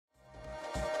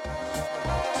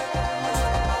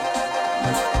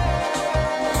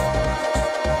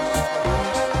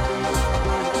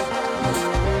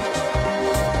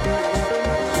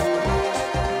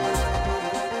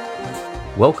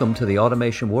Welcome to the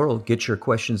Automation World Get Your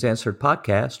Questions Answered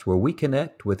podcast, where we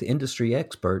connect with industry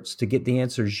experts to get the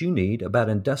answers you need about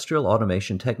industrial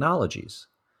automation technologies.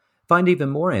 Find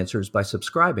even more answers by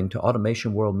subscribing to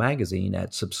Automation World magazine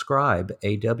at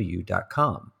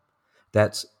subscribeaw.com.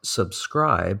 That's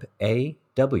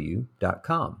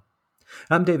subscribeaw.com.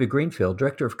 I'm David Greenfield,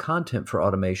 Director of Content for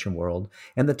Automation World,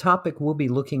 and the topic we'll be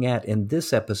looking at in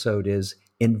this episode is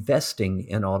investing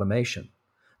in automation.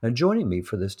 Now, joining me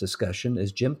for this discussion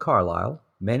is Jim Carlisle,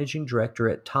 Managing Director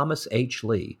at Thomas H.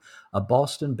 Lee, a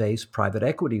Boston-based private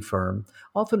equity firm,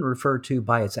 often referred to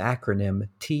by its acronym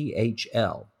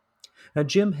THL. Now,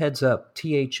 Jim heads up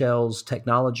THL's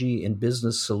Technology and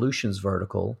Business Solutions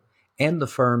vertical and the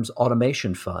firm's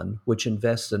Automation Fund, which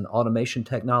invests in automation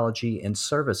technology and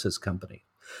services company.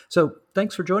 So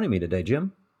thanks for joining me today,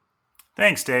 Jim.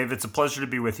 Thanks, Dave. It's a pleasure to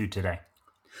be with you today.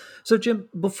 So, Jim,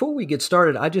 before we get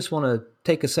started, I just want to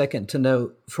take a second to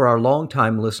note for our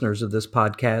longtime listeners of this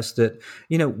podcast that,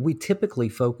 we typically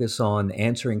focus on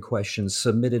answering questions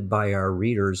submitted by our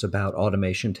readers about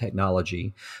automation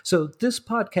technology. So this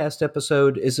podcast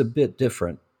episode is a bit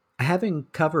different. Having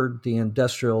covered the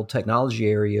industrial technology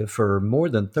area for more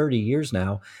than 30 years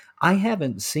now, I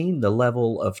haven't seen the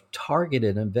level of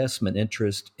targeted investment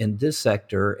interest in this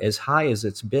sector as high as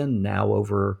it's been now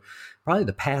over probably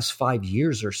the past 5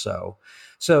 years or so.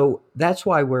 So that's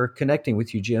why we're connecting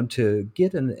with you, Jim, to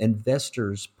get an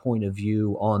investor's point of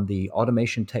view on the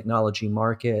automation technology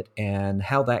market and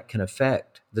how that can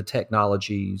affect the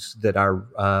technologies that our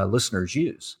listeners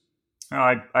use.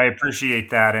 I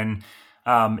appreciate that. And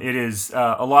it is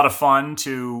a lot of fun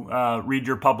to read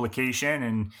your publication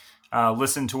and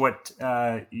listen to what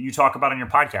you talk about on your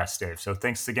podcast, Dave. So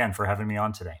thanks again for having me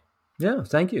on today. Yeah,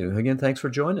 thank you. Again, thanks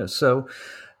for joining us. So,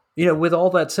 with all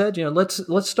that said,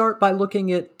 let's start by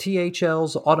looking at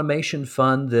THL's Automation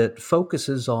Fund that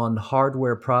focuses on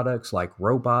hardware products like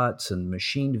robots and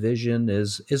machine vision,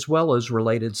 as well as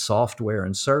related software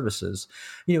and services.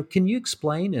 Can you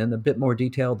explain in a bit more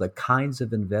detail the kinds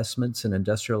of investments in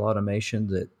industrial automation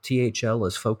that THL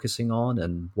is focusing on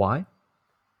and why?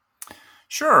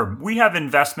 Sure. We have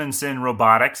investments in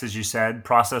robotics, as you said,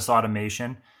 process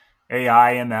automation,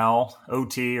 AI, ML,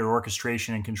 OT, or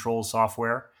orchestration and control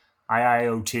software,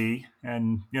 IIoT,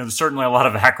 and there's certainly a lot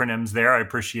of acronyms there. I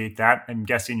appreciate that. I'm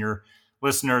guessing your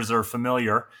listeners are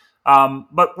familiar.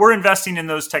 But we're investing in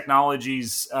those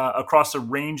technologies across a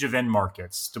range of end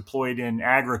markets deployed in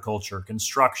agriculture,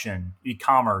 construction,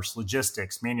 e-commerce,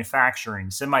 logistics, manufacturing,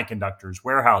 semiconductors,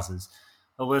 warehouses.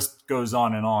 The list goes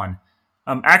on and on.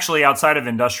 Actually, outside of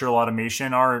industrial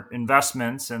automation, our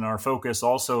investments and our focus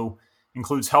also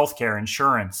includes healthcare,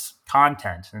 insurance,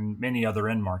 content, and many other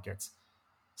end markets.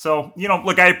 So,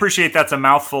 look, I appreciate that's a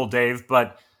mouthful, Dave,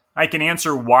 but I can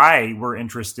answer why we're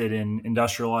interested in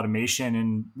industrial automation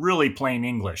in really plain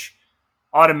English.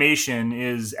 Automation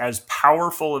is as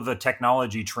powerful of a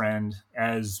technology trend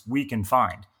as we can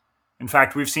find. In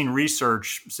fact, we've seen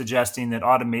research suggesting that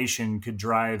automation could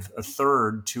drive a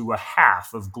third to a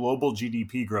half of global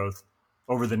GDP growth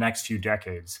over the next few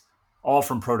decades, all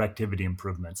from productivity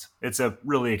improvements. It's a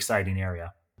really exciting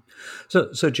area.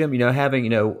 So Jim,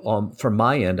 having, from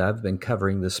my end, I've been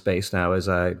covering this space now, as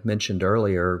I mentioned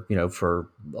earlier, for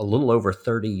a little over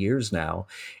 30 years now.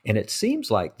 And it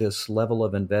seems like this level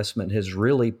of investment has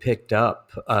really picked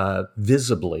up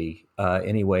visibly,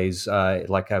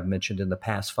 like I've mentioned in the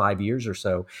past 5 years or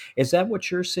so. Is that what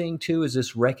you're seeing too? Is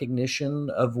this recognition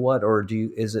of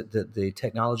is it that the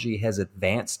technology has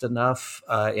advanced enough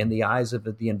in the eyes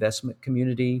of the investment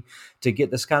community to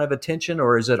get this kind of attention,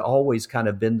 or is it always kind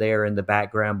of been there in the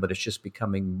background, but it's just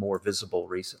becoming more visible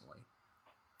recently?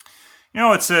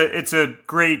 It's a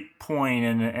great point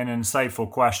and an insightful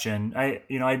question.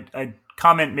 I'd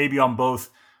comment maybe on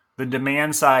both the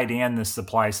demand side and the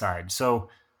supply side. So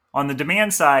on the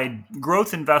demand side,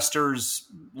 growth investors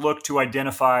look to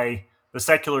identify the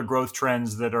secular growth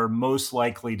trends that are most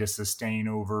likely to sustain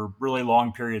over really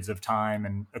long periods of time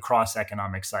and across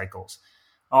economic cycles.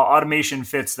 Automation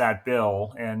fits that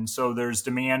bill, and so there's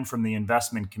demand from the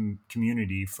investment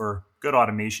community for good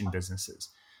automation businesses.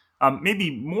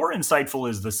 Maybe more insightful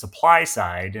is the supply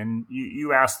side, and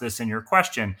you asked this in your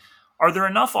question. Are there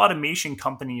enough automation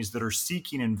companies that are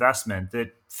seeking investment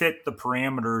that fit the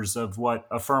parameters of what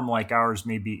a firm like ours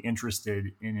may be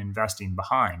interested in investing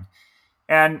behind?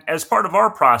 And as part of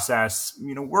our process,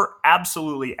 we're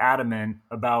absolutely adamant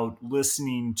about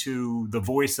listening to the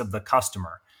voice of the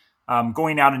customer.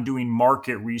 Going out and doing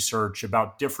market research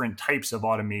about different types of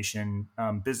automation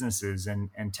businesses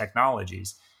and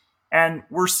technologies. And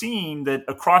we're seeing that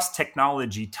across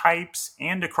technology types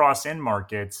and across end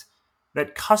markets,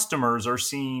 that customers are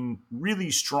seeing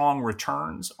really strong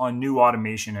returns on new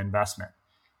automation investment.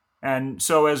 And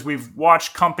so, as we've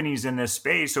watched companies in this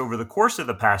space over the course of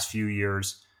the past few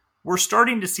years, we're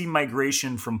starting to see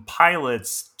migration from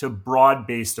pilots to broad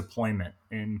based deployment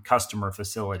in customer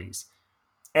facilities.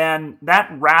 And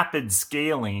that rapid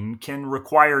scaling can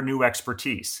require new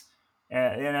expertise.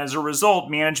 And as a result,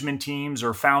 management teams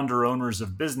or founder owners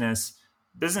of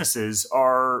businesses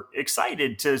are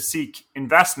excited to seek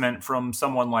investment from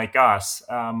someone like us,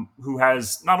 who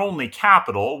has not only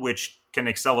capital, which can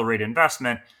accelerate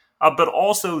investment, but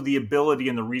also the ability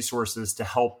and the resources to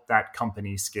help that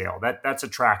company scale. That's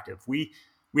attractive. We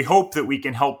hope that we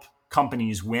can help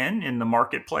companies win in the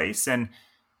marketplace, and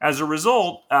as a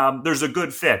result, there's a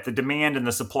good fit. The demand and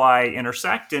the supply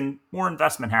intersect, and more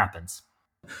investment happens.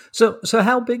 So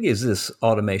how big is this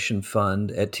automation fund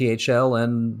at THL,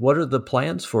 and what are the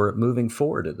plans for it moving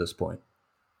forward at this point?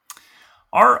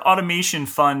 Our automation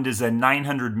fund is a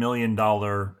 $900 million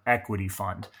equity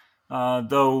fund.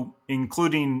 Though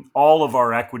including all of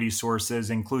our equity sources,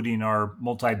 including our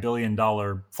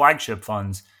multi-billion-dollar flagship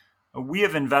funds, we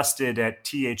have invested at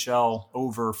THL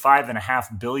over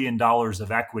 $5.5 billion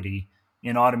of equity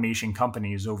in automation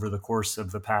companies over the course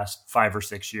of the past 5 or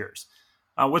 6 years.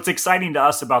 What's exciting to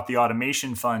us about the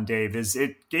automation fund, Dave, is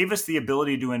it gave us the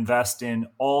ability to invest in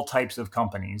all types of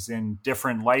companies in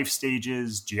different life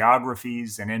stages,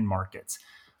 geographies, and end markets.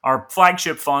 Our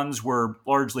flagship funds were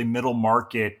largely middle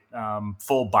market,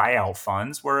 full buyout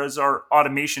funds, whereas our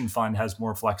automation fund has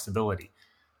more flexibility.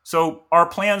 So our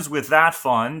plans with that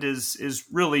fund is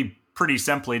really pretty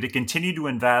simply to continue to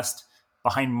invest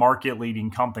behind market leading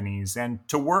companies and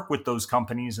to work with those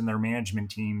companies and their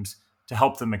management teams to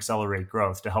help them accelerate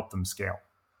growth, to help them scale.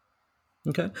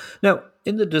 Okay. Now,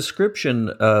 in the description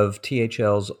of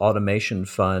THL's automation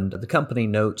fund, the company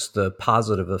notes the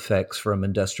positive effects from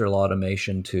industrial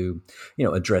automation to,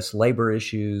 address labor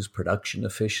issues, production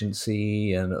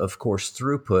efficiency, and of course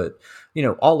throughput,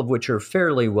 all of which are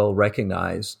fairly well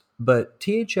recognized. But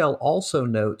THL also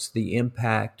notes the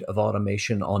impact of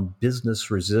automation on business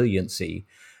resiliency.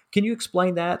 Can you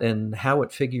explain that and how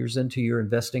it figures into your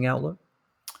investing outlook?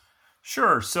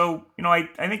 Sure. So, I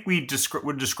think we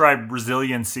would describe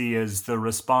resiliency as the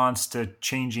response to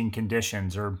changing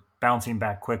conditions or bouncing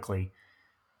back quickly.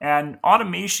 And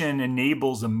automation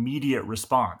enables immediate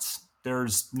response.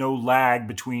 There's no lag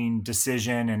between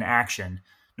decision and action.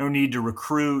 No need to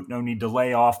recruit, no need to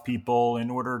lay off people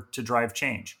in order to drive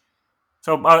change.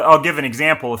 So I'll give an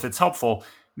example if it's helpful.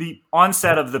 The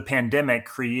onset of the pandemic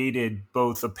created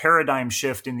both a paradigm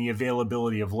shift in the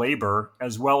availability of labor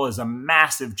as well as a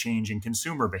massive change in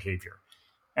consumer behavior.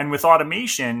 And with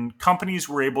automation, companies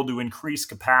were able to increase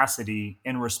capacity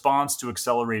in response to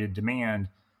accelerated demand,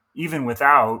 even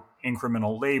without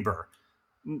incremental labor.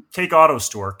 Take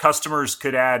AutoStore. Customers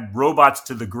could add robots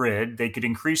to the grid, they could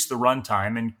increase the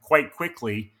runtime, and quite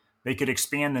quickly, they could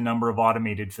expand the number of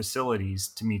automated facilities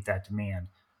to meet that demand.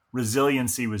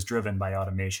 Resiliency was driven by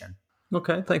automation.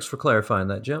 Okay, thanks for clarifying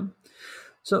that, Jim.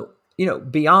 So,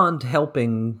 beyond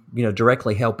helping,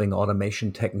 directly helping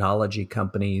automation technology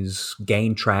companies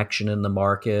gain traction in the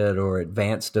market or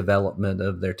advance development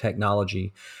of their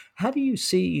technology, how do you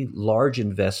see large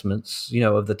investments,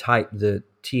 of the type that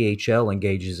THL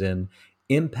engages in,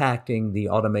 impacting the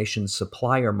automation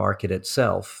supplier market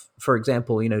itself? For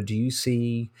example, do you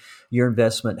see your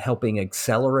investment helping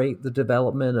accelerate the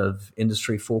development of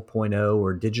Industry 4.0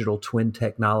 or digital twin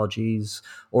technologies?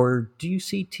 Or do you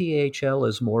see THL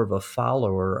as more of a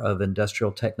follower of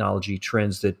industrial technology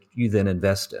trends that you then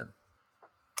invest in?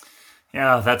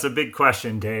 Yeah, that's a big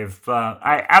question, Dave.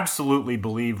 I absolutely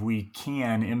believe we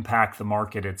can impact the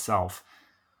market itself.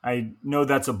 I know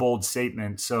that's a bold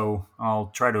statement, so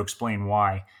I'll try to explain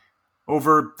why.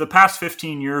 Over the past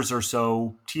 15 years or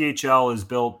so, THL has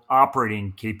built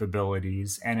operating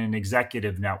capabilities and an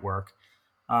executive network,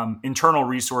 internal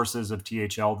resources of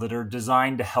THL that are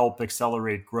designed to help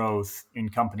accelerate growth in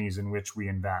companies in which we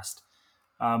invest.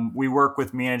 We work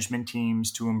with management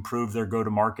teams to improve their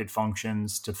go-to-market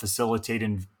functions, to facilitate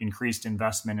increased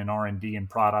investment in R&D and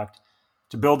product,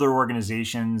 to build their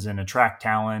organizations and attract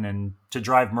talent, and to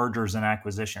drive mergers and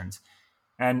acquisitions.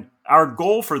 And our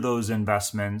goal for those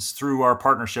investments through our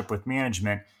partnership with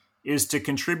management is to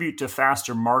contribute to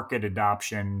faster market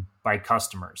adoption by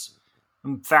customers.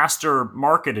 Faster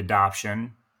market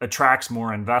adoption attracts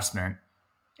more investment,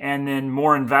 and then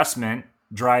more investment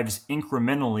drives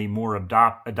incrementally more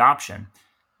adoption.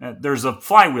 There's a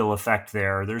flywheel effect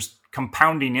there. There's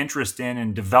compounding interest in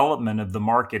and development of the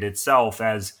market itself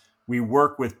as we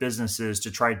work with businesses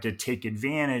to try to take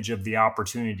advantage of the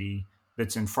opportunity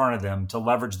that's in front of them to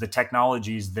leverage the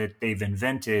technologies that they've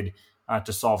invented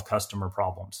to solve customer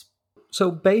problems. So,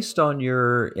 based on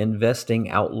your investing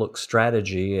outlook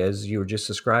strategy, as you were just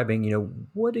describing,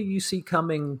 what do you see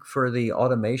coming for the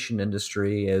automation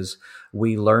industry as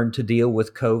we learn to deal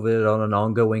with COVID on an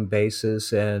ongoing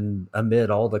basis and amid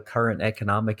all the current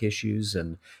economic issues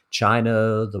in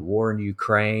China, the war in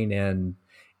Ukraine, and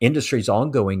industry's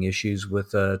ongoing issues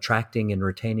with attracting and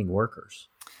retaining workers?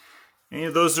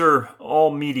 Those are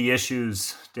all meaty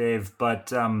issues, Dave,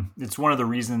 but it's one of the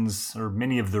reasons, or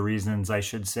many of the reasons, I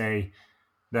should say,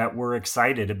 that we're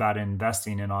excited about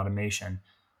investing in automation.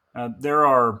 There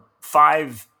are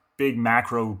 5 big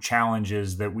macro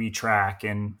challenges that we track,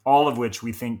 and all of which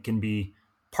we think can be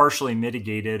partially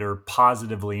mitigated or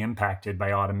positively impacted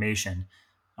by automation.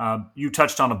 You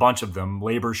touched on a bunch of them: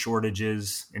 labor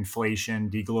shortages, inflation,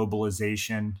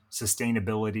 deglobalization,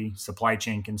 sustainability, supply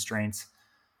chain constraints.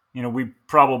 We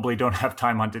probably don't have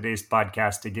time on today's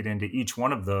podcast to get into each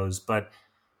one of those, but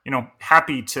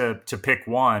happy to pick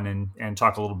one and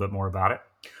talk a little bit more about it.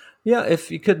 Yeah,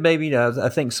 if you could maybe, I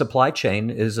think supply chain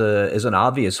is an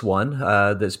obvious one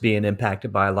that's being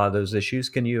impacted by a lot of those issues.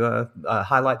 Can you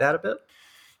highlight that a bit?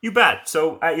 You bet.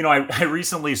 So, I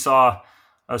recently saw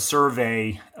a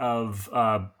survey of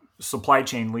supply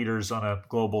chain leaders on a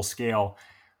global scale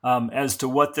as to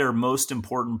what their most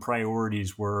important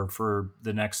priorities were for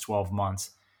the next 12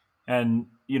 months. And,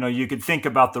 you could think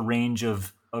about the range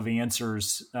of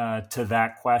answers to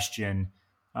that question,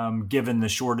 given the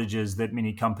shortages that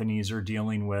many companies are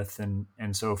dealing with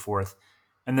and so forth.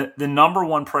 And the number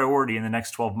one priority in the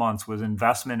next 12 months was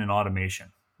investment in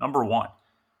automation. Number one.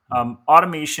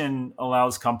 Automation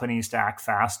allows companies to act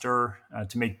faster,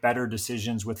 to make better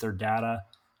decisions with their data,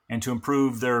 and to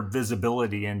improve their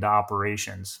visibility into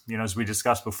operations. As we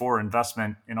discussed before,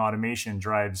 investment in automation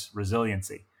drives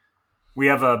resiliency. We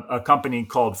have a company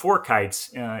called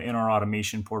FourKites in our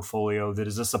automation portfolio that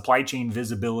is a supply chain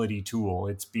visibility tool.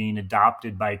 It's being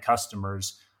adopted by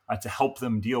customers to help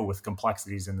them deal with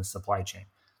complexities in the supply chain.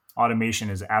 Automation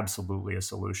is absolutely a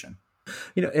solution.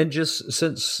 And just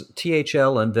since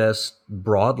THL invests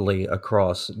broadly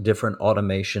across different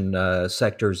automation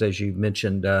sectors, as you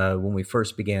mentioned when we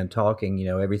first began talking,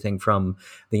 everything from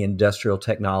the industrial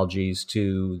technologies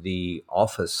to the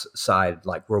office side,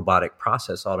 like robotic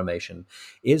process automation,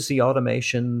 is the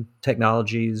automation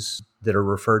technologies that are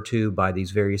referred to by these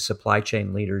various supply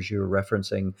chain leaders you were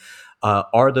referencing,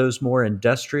 are those more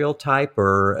industrial type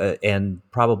or and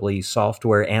probably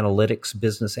software analytics,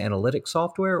 business analytics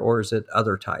software, or is it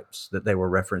other types that they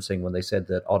were referencing when they said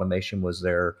that automation was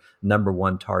their number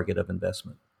one target of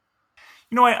investment?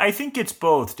 I think it's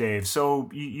both, Dave. So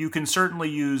you can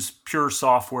certainly use pure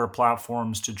software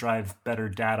platforms to drive better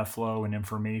data flow and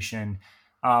information,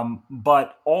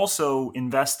 but also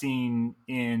investing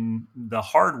in the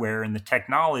hardware and the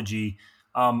technology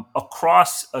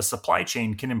across a supply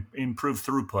chain can improve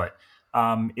throughput.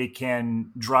 It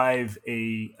can drive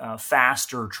a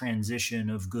faster transition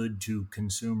of good to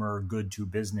consumer, good to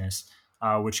business,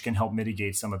 which can help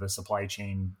mitigate some of the supply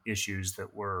chain issues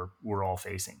that we're all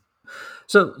facing.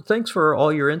 So thanks for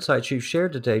all your insights you've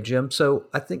shared today, Jim. So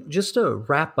I think just to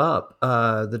wrap up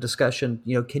the discussion,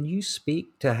 can you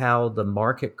speak to how the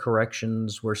market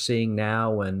corrections we're seeing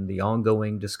now and the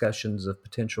ongoing discussions of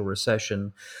potential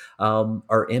recession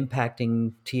are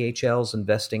impacting THL's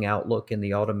investing outlook in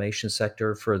the automation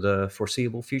sector for the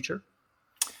foreseeable future?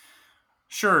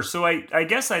 Sure. So I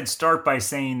guess I'd start by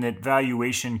saying that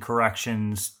valuation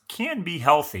corrections can be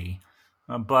healthy.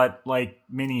 But like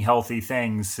many healthy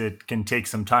things, it can take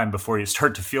some time before you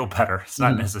start to feel better. It's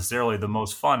not necessarily the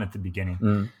most fun at the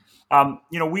beginning.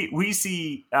 We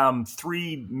see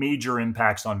 3 major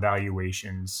impacts on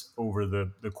valuations over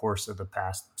the course of the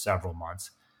past several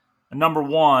months. Number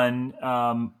one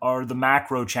are the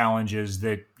macro challenges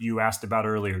that you asked about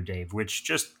earlier, Dave, which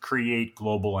just create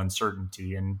global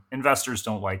uncertainty, and investors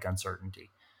don't like uncertainty.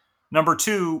 Number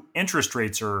 2, interest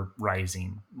rates are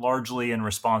rising, largely in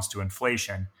response to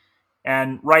inflation.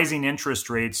 And rising interest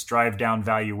rates drive down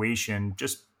valuation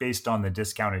just based on the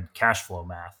discounted cash flow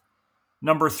math.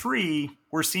 Number 3,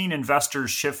 we're seeing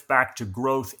investors shift back to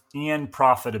growth and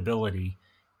profitability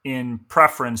in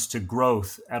preference to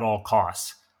growth at all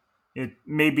costs. It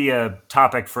may be a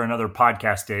topic for another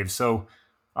podcast, Dave. So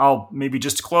I'll maybe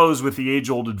just close with the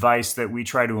age-old advice that we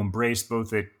try to embrace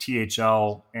both at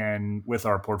THL and with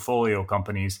our portfolio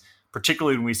companies,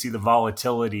 particularly when we see the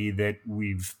volatility that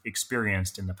we've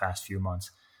experienced in the past few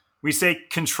months. We say,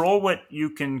 control what you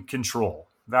can control.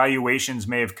 Valuations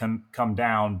may have come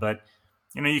down, but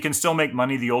you can still make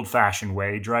money the old-fashioned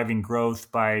way, driving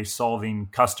growth by solving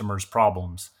customers'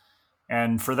 problems.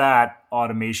 And for that,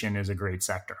 automation is a great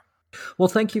sector. Well,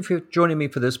 thank you for joining me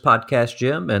for this podcast,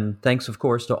 Jim. And thanks, of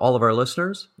course, to all of our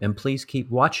listeners. And please keep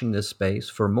watching this space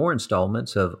for more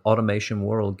installments of Automation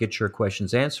World Get Your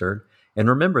Questions Answered. And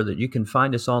remember that you can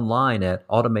find us online at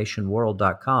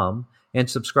automationworld.com and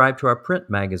subscribe to our print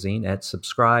magazine at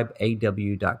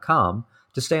subscribeaw.com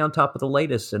to stay on top of the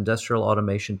latest industrial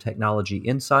automation technology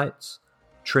insights,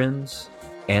 trends,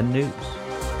 and news.